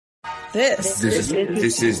This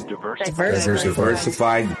is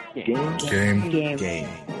Diversified Game.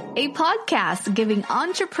 A podcast giving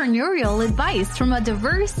entrepreneurial advice from a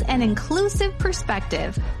diverse and inclusive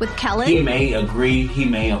perspective with Kellen. He may agree, he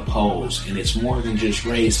may oppose, and it's more than just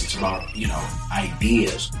race, it's about,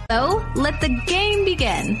 ideas. So, let the game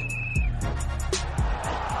begin.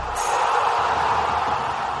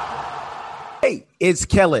 Hey, it's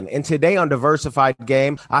Kellen, and today on Diversified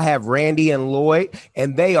Game, I have Randy and Lloyd,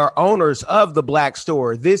 and they are owners of the Black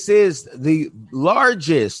Store. This is the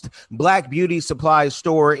largest Black beauty supply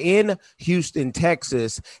store in Houston,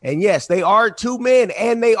 Texas. And yes, they are two men,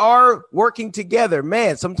 and they are working together.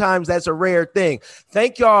 Man, sometimes that's a rare thing.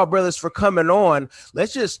 Thank y'all, brothers, for coming on.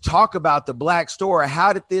 Let's just talk about the Black Store.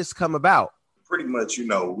 How did this come about? Pretty much,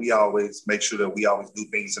 we always make sure that we always do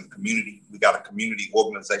things in the community. We got a community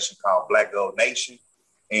organization called Black Gold Nation.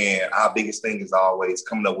 And our biggest thing is always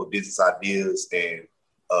coming up with business ideas and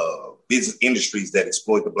business industries that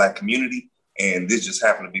exploit the Black community. And this just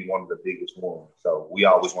happened to be one of the biggest ones. So we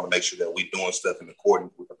always want to make sure that we're doing stuff in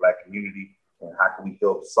accordance with the Black community. And how can we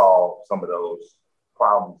help solve some of those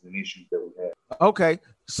problems and issues that we have? Okay.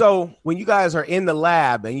 So when you guys are in the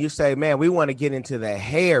lab and you say, man, we want to get into the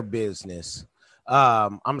hair business,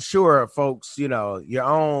 I'm sure folks, your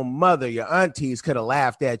own mother, your aunties could have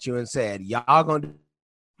laughed at you and said, y'all gonna do.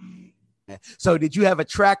 So did you have a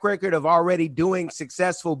track record of already doing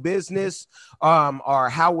successful business? Or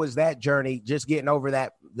how was that journey, just getting over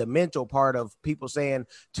the mental part of people saying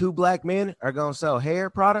two Black men are going to sell hair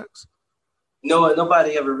products? No,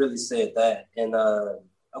 nobody ever really said that. And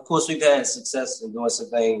of course, we've had success in doing some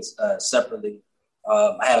things separately.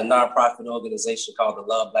 I had a nonprofit organization called the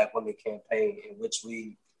Love Black Women Campaign, in which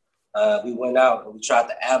we went out and we tried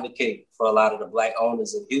to advocate for a lot of the Black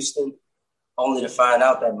owners in Houston, only to find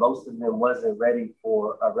out that most of them wasn't ready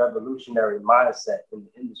for a revolutionary mindset in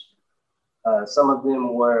the industry. Some of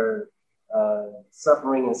them were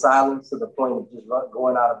suffering in silence to the point of just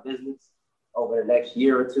going out of business over the next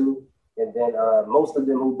year or two. And then most of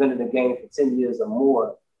them who've been in the game for 10 years or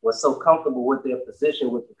more were so comfortable with their position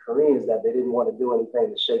with the Koreans that they didn't want to do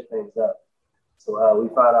anything to shake things up. So we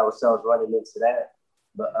found ourselves running into that.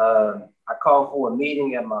 But I called for a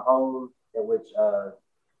meeting at my home in which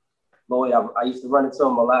Lloyd, I used to run into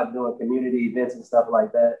him a lot doing community events and stuff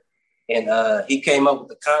like that. And he came up with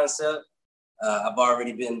the concept. I've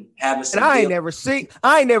already been having some. And I ain't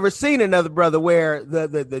never seen another brother wear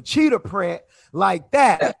the cheetah print like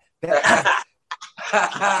that. Man.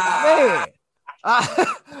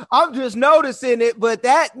 I'm just noticing it, but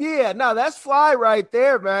that's fly right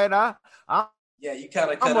there, man. You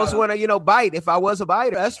kind of almost want to, bite if I was a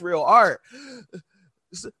biter. That's real art.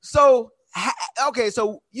 So, okay,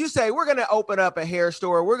 so you say we're going to open up a hair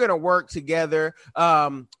store. We're going to work together.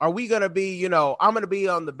 Are we going to be, I'm going to be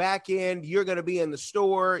on the back end. You're going to be in the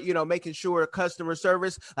store, making sure customer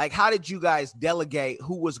service. Like, how did you guys delegate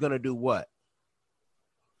who was going to do what?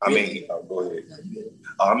 Go ahead.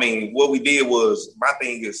 What we did was, my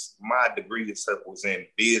degree and stuff was in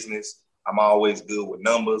business. I'm always good with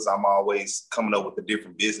numbers. I'm always coming up with the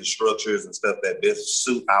different business structures and stuff that best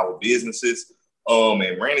suit our businesses.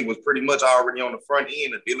 And Randy was pretty much already on the front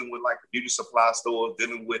end of dealing with like the beauty supply stores,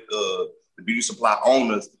 dealing with the beauty supply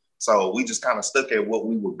owners. So we just kind of stuck at what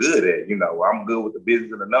we were good at. I'm good with the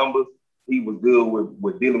business and the numbers. He was good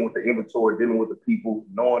with dealing with the inventory, dealing with the people,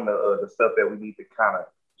 knowing the stuff that we need to kind of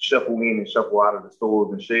shuffle in and shuffle out of the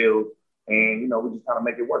stores and shelves. And, we just kind of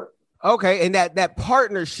make it work. Okay. And that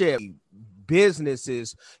partnership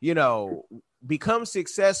businesses, become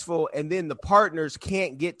successful and then the partners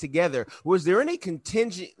can't get together. Was there any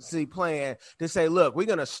contingency plan to say, look, we're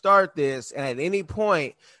going to start this and at any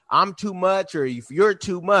point I'm too much or if you're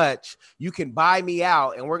too much, you can buy me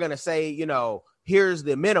out and we're going to say, here's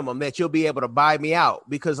the minimum that you'll be able to buy me out?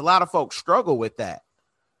 Because a lot of folks struggle with that.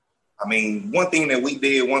 One thing that we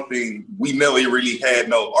did, we never really had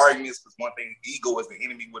no arguments because one thing, ego is the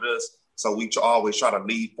enemy with us. So we always try to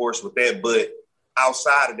lead force with that. But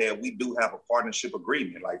outside of that, we do have a partnership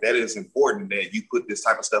agreement. Like that is important that you put this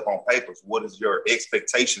type of stuff on papers. What is your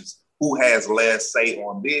expectations? Who has last say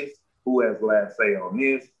on this? Who has last say on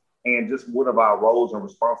this? And just what of our roles and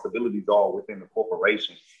responsibilities are within the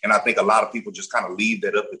corporation. And I think a lot of people just kind of leave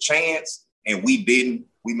that up to chance. And we didn't.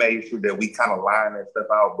 We made sure that we kind of line that stuff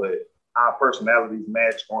out. But our personalities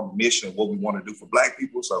match on the mission, what we want to do for Black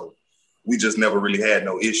people. So we just never really had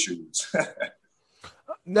no issues.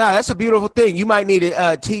 No, that's a beautiful thing. You might need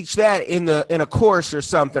to teach that in a course or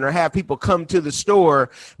something, or have people come to the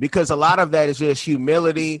store, because a lot of that is just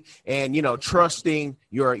humility and, you know, trusting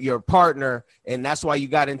your partner. And that's why you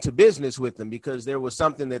got into business with them, because there was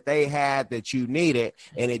something that they had that you needed,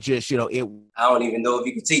 and it just, you know, I don't even know if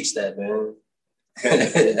you can teach that, man.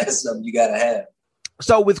 That's something you gotta have.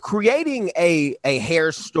 So with creating a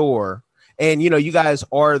hair store, and, you know, you guys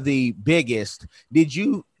are the biggest, did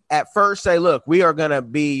you at first say, look, we are going to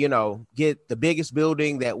be, you know, get the biggest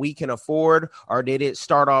building that we can afford, or did it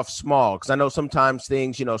start off small? Because I know sometimes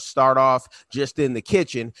things, you know, start off just in the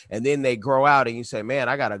kitchen and then they grow out and you say, man,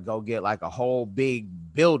 I got to go get like a whole big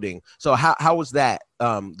building. So how was that,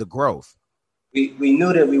 the growth? We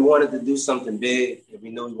knew that we wanted to do something big, and we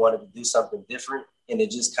knew we wanted to do something different, and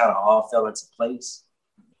it just kind of all fell into place.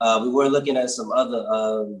 We were looking at some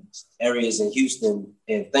other areas in Houston,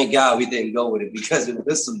 and thank God we didn't go with it, because it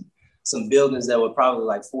was some buildings that were probably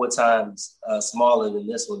like 4 times smaller than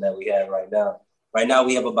this one that we have right now. Right now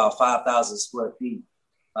we have about 5,000 square feet,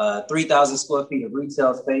 3,000 square feet of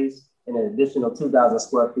retail space, and an additional 2,000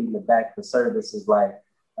 square feet in the back for services like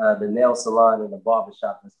the nail salon and the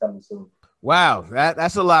barbershop that's coming soon. Wow,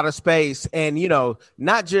 that's a lot of space. And, you know,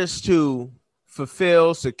 not just to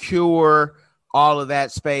fulfill, secure all of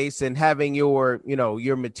that space and having your, you know,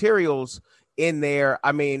 your materials in there.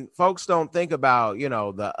 I mean, folks don't think about, you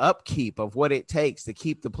know, the upkeep of what it takes to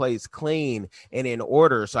keep the place clean and in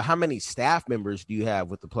order. So how many staff members do you have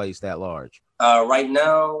with the place that large? Right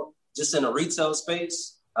now, just in a retail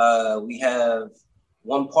space, we have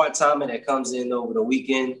one part-timer that comes in over the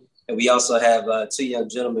weekend. And we also have 2 young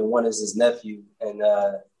gentlemen. One is his nephew. And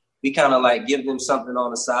we kind of like give them something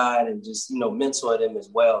on the side and just, you know, mentor them as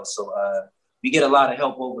well. So we get a lot of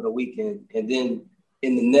help over the weekend. And then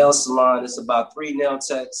in the nail salon, it's about 3 nail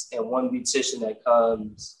techs and 1 beautician that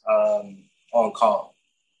comes on call.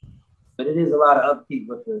 But it is a lot of upkeep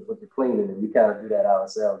with the cleaning, and we kind of do that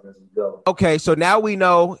ourselves as we go. Okay, so now we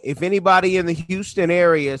know if anybody in the Houston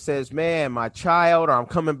area says, man, my child, or I'm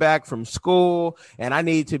coming back from school and I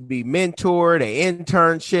need to be mentored, an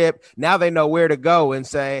internship, now they know where to go and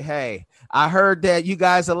say, hey, I heard that you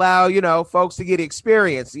guys allow, you know, folks to get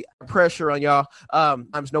experience. The pressure on y'all.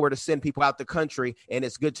 There's nowhere to send people out the country, and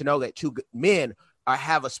it's good to know that 2 men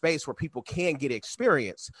have a space where people can get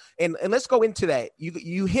experience. And let's go into that.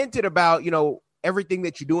 You hinted about, you know, everything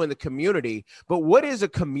that you do in the community, but what is a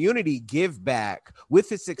community give back with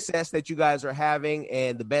the success that you guys are having,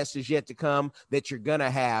 and the best is yet to come that you're going to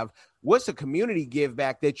have? What's a community give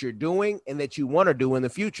back that you're doing and that you want to do in the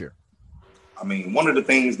future? I mean, one of the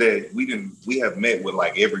things that we have met with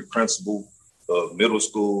like every principal of middle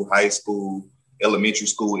school, high school, elementary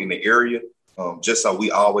school in the area, just so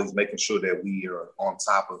we always making sure that we are on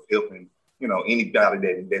top of helping, you know,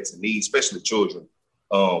 anybody that's in need, especially children.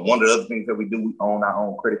 One of the other things that we do, we own our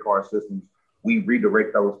own credit card systems. We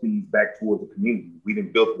redirect those fees back towards the community. We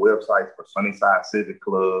done built websites for Sunnyside Civic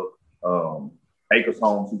Club, Acres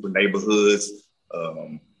Home Super Neighborhoods,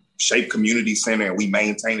 Shape Community Center, and we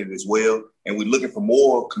maintain it as well. And we're looking for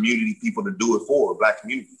more community people to do it for, Black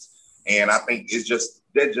communities. And I think that's just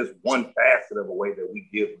one facet of a way that we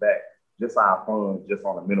give back just our funds, just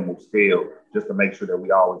on a minimal scale, just to make sure that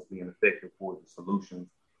we always being effective for the solutions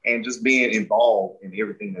and just being involved in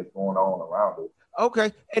everything that's going on around us.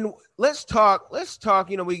 Okay. And let's talk,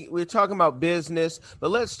 you know, we're talking about business,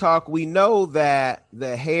 but let's talk. We know that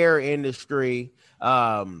the hair industry,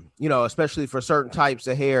 you know, especially for certain types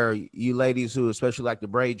of hair, you ladies who especially like to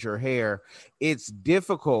braid your hair, it's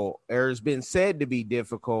difficult, or has been said to be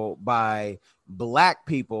difficult by Black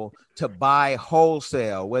people to buy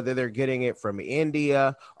wholesale, whether they're getting it from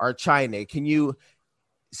India or China. Can you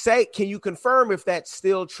confirm if that's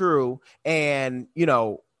still true, and, you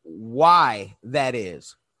know, why that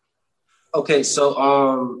is? Okay,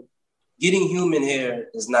 so getting human hair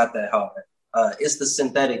is not that hard. It's the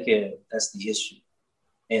synthetic hair that's the issue.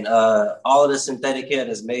 And all of the synthetic hair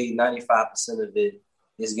that's made, 95% of it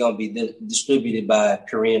is going to be distributed by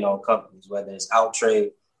Korean-owned companies, whether it's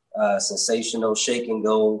Outre, Sensational, Shake and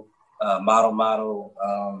Go, Model,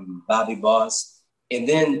 Bobby Boss. And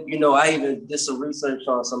then, you know, I even did some research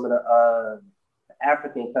on some of the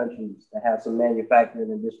African countries that have some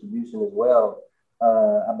manufacturing and distribution as well.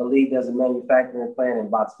 I believe there's a manufacturing plant in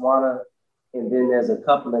Botswana, and then there's a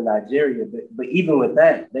couple in Nigeria. But even with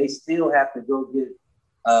that, they still have to go get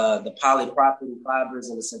the polypropylene fibers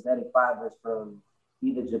and the synthetic fibers from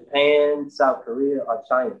either Japan, South Korea, or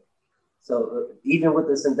China. So even with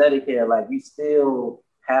the synthetic hair, like, you still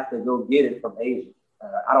have to go get it from Asia.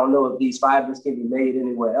 I don't know if these fibers can be made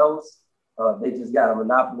anywhere else. They just got a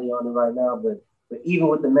monopoly on it right now, but But even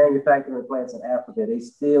with the manufacturing plants in Africa, they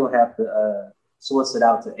still have to source it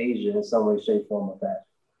out to Asia in some way, shape, form, or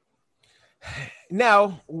fashion.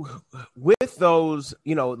 Now, with those,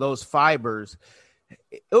 those fibers,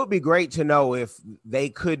 it would be great to know if they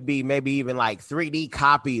could be maybe even like 3D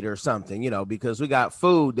copied or something, because we got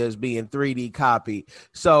food that's being 3D copied.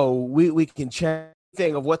 So we can change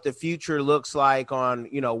thing of what the future looks like on,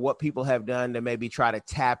 what people have done to maybe try to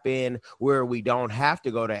tap in where we don't have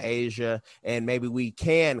to go to Asia, and maybe we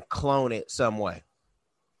can clone it some way.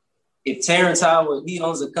 If Terrence Howard, he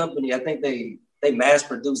owns a company, I think they mass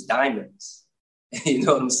produce diamonds, you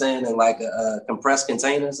know what I'm saying? In like a compressed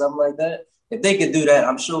container, something like that. If they could do that,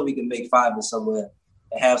 I'm sure we can make fiber somewhere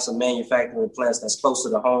and have some manufacturing plants that's closer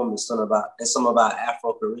to home than some of our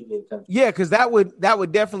Afro-Caribbean countries. Yeah, because that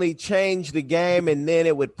would definitely change the game, and then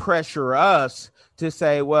it would pressure us to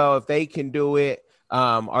say, well, if they can do it,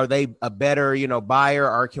 are they a better,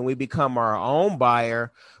 buyer, or can we become our own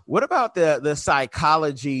buyer? What about the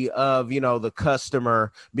psychology of, the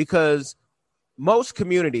customer? Because most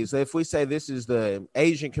communities, if we say this is the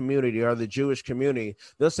Asian community or the Jewish community,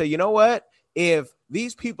 they'll say, you know what? If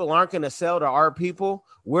these people aren't going to sell to our people,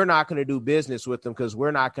 we're not going to do business with them because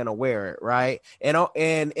we're not going to wear it, right? And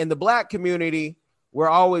in the Black community, we're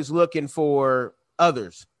always looking for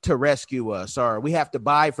others to rescue us, or we have to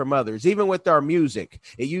buy from others. Even with our music,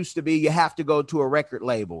 it used to be you have to go to a record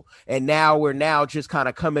label, and now we're just kind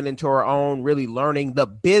of coming into our own, really learning the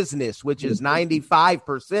business, which is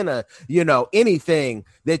 95% of anything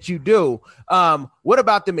that you do. What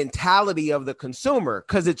about the mentality of the consumer?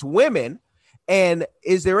 Because it's women. And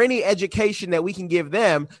is there any education that we can give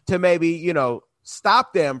them to maybe,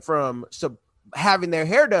 stop them from having their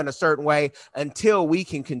hair done a certain way until we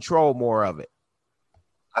can control more of it?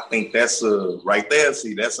 I think that's right there.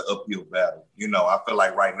 See, that's an uphill battle. I feel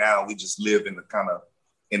like right now we just live in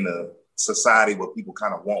the society where people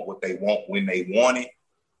kind of want what they want when they want it.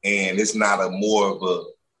 And it's not a more of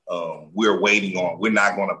a, we're waiting on, we're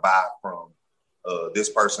not going to buy from this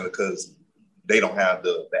person because they don't have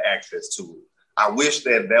the access to it. I wish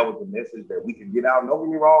that was the message that we can get out. Don't get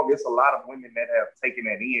me wrong, there's a lot of women that have taken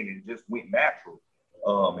that in and just went natural.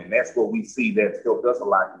 And that's what we see that's helped us a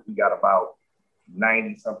lot, because we got about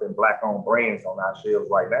 90-something Black-owned brands on our shelves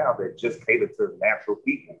right now that just cater to natural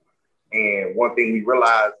people. And one thing we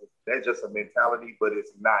realize is that's just a mentality, but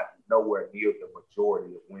it's not nowhere near the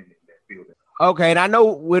majority of women that feel that. Okay, and I know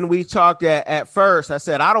when we talked at first, I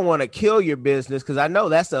said I don't want to kill your business, because I know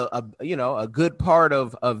that's a good part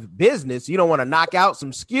of business. You don't want to knock out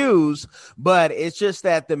some SKUs, but it's just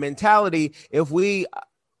that the mentality.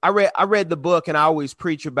 I read the book, and I always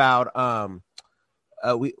preach about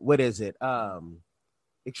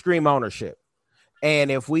extreme ownership.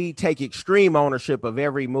 And if we take extreme ownership of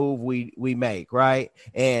every move we make, right,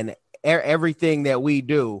 and everything that we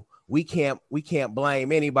do, we can't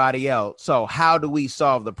blame anybody else. So how do we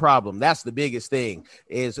solve the problem? That's the biggest thing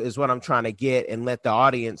is what I'm trying to get and let the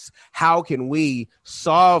audience, how can we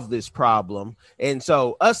solve this problem? And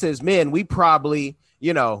so us as men, we probably,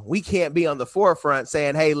 we can't be on the forefront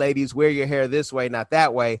saying, hey, ladies, wear your hair this way, not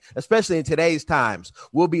that way, especially in today's times.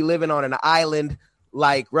 We'll be living on an island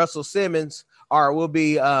like Russell Simmons, or we'll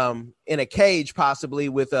be in a cage possibly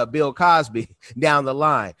with Bill Cosby down the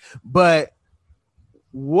line. But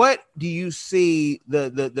what do you see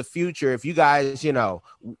the future? If you guys,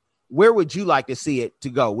 where would you like to see it to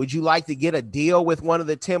go? Would you like to get a deal with one of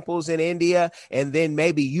the temples in India, and then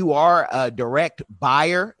maybe you are a direct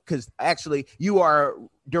buyer? Because actually you are a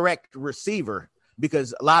direct receiver,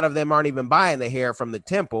 because a lot of them aren't even buying the hair from the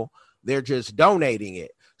temple. They're just donating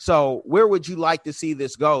it. So where would you like to see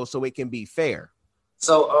this go so it can be fair?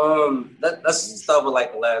 So let's start with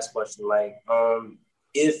like the last question. Like,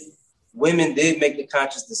 if women did make the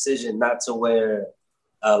conscious decision not to wear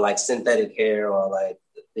like synthetic hair or like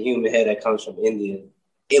the human hair that comes from India,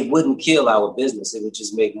 it wouldn't kill our business. It would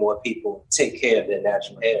just make more people take care of their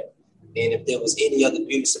natural hair. And if there was any other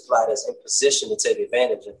beauty supply that's in position to take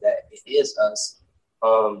advantage of that, it is us.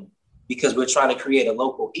 Because we're trying to create a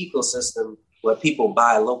local ecosystem where people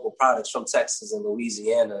buy local products from Texas and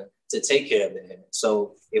Louisiana to take care of their hair.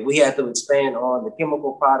 So if we have to expand on the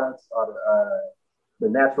chemical products or the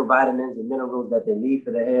natural vitamins and minerals that they need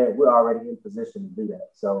for their hair, we're already in position to do that.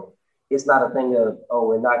 So it's not a thing of,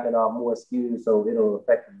 we're knocking off more SKUs so it'll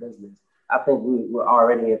affect the business. I think we're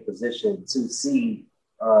already in position to see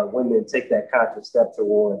women take that conscious step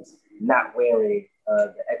towards not wearing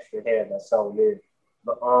the extra hair that's so in.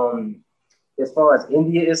 But as far as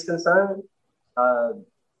India is concerned,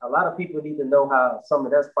 a lot of people need to know how some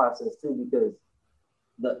of that's processed too, because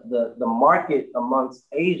the market amongst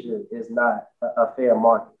Asia is not a fair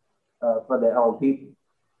market. for their own people.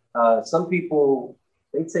 Some people,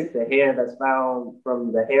 they take the hair that's found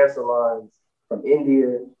from the hair salons from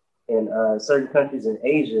India and certain countries in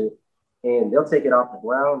Asia, and they'll take it off the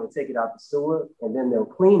ground and take it out the sewer, and then they'll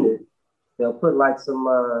clean it. They'll put like some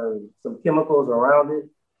chemicals around it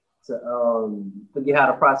to forget how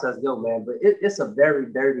the process goes, man. But it's a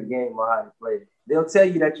very dirty game on how to play it. They'll tell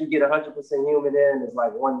you that you get 100% human hair and it's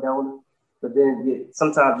like one donor, but then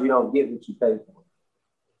sometimes you don't get what you pay for.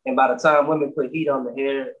 And by the time women put heat on the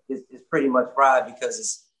hair, it's pretty much fried because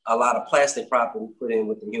it's a lot of plastic property put in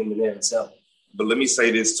with the human hair itself. But let me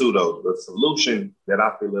say this too, though. The solution that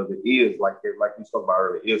I feel of it is, like you spoke about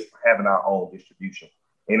earlier, is having our own distribution.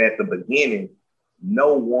 And at the beginning,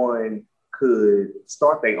 no one could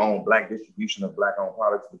start their own black distribution of black-owned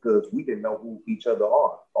products because we didn't know who each other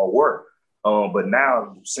are or were. But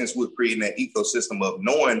now, since we're creating that ecosystem of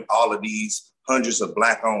knowing all of these hundreds of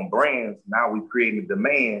black-owned brands, now we're creating the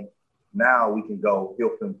demand. Now we can go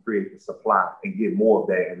help them create the supply and get more of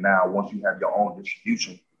that. And now once you have your own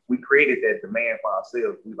distribution, we created that demand for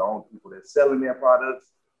ourselves. We're the only people that's selling their products,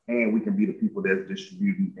 and we can be the people that's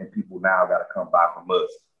distributing, and people now got to come buy from us.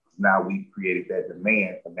 Now we created that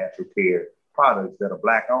demand for natural care products that are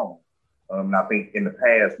black owned. And I think in the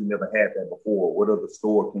past, we never had that before. What other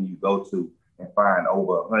store can you go to and find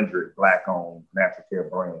over 100 black owned natural care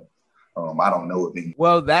brands? I don't know if any.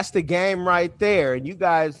 Well, that's the game right there. And you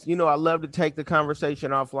guys, I love to take the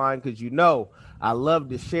conversation offline because, I love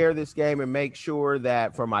to share this game and make sure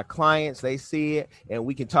that for my clients, they see it and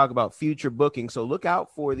we can talk about future bookings. So look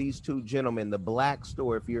out for these two gentlemen, the Black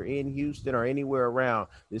Store. If you're in Houston or anywhere around,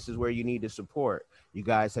 this is where you need to support. You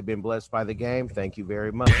guys have been blessed by the game. Thank you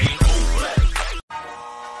very much.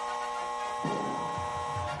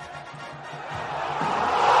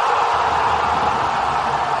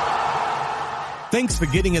 Thanks for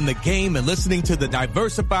getting in the game and listening to the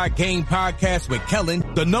Diversified Game Podcast with Kellen,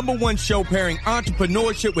 the #1 show pairing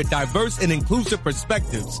entrepreneurship with diverse and inclusive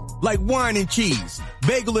perspectives like wine and cheese,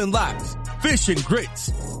 bagel and lox, fish and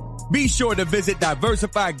grits. Be sure to visit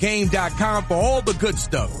diversifiedgame.com for all the good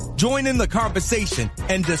stuff. Join in the conversation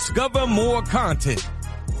and discover more content.